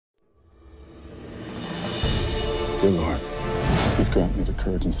Dear Lord, please grant me the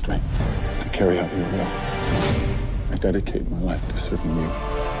courage and strength to carry out your will. I dedicate my life to serving you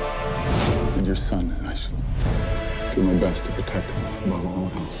and your son, and I shall do my best to protect him above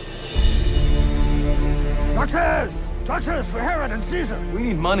all else. Taxes! Taxes for Herod and Caesar! We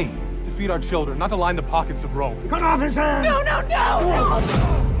need money to feed our children, not to line the pockets of Rome. Cut off his hand! No, no,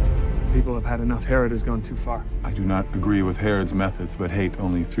 no! People have had enough. Herod has gone too far. I do not agree with Herod's methods, but hate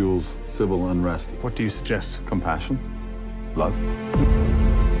only fuels civil unrest. What do you suggest? Compassion, love.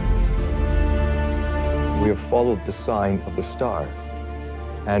 We have followed the sign of the star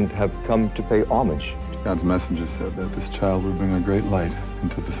and have come to pay homage. God's messenger said that this child would bring a great light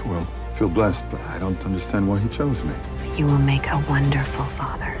into this world. I feel blessed, but I don't understand why he chose me. You will make a wonderful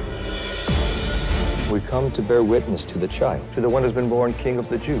father. We come to bear witness to the child, to the one who's been born King of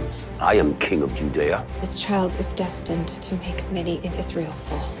the Jews. I am King of Judea. This child is destined to make many in Israel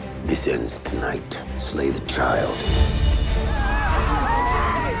fall. This ends tonight. Slay the child.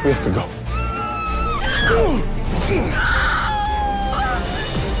 We have to go.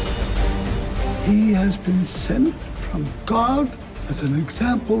 He has been sent from God as an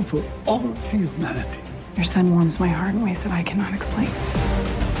example for all humanity. Your son warms my heart in ways that I cannot explain.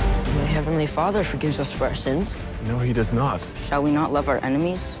 My Heavenly Father forgives us for our sins. No, he does not. Shall we not love our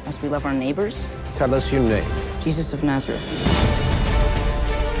enemies as we love our neighbors? Tell us your name. Jesus of Nazareth.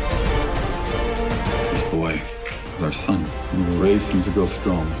 This boy is our son. We will raise him to grow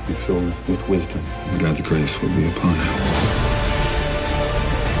strong, to be filled with wisdom, and God's grace will be upon him.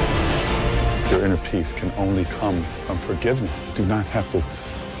 Your inner peace can only come from forgiveness. Do not have to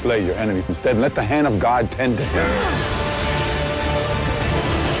slay your enemy. Instead, let the hand of God tend to him.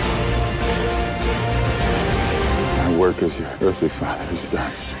 My work as your earthly father is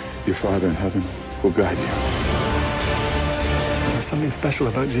done. Your Father in heaven will guide you. There's something special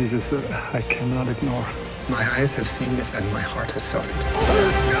about Jesus that I cannot ignore. My eyes have seen it and my heart has felt it.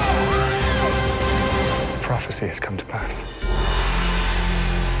 Prophecy has come to pass.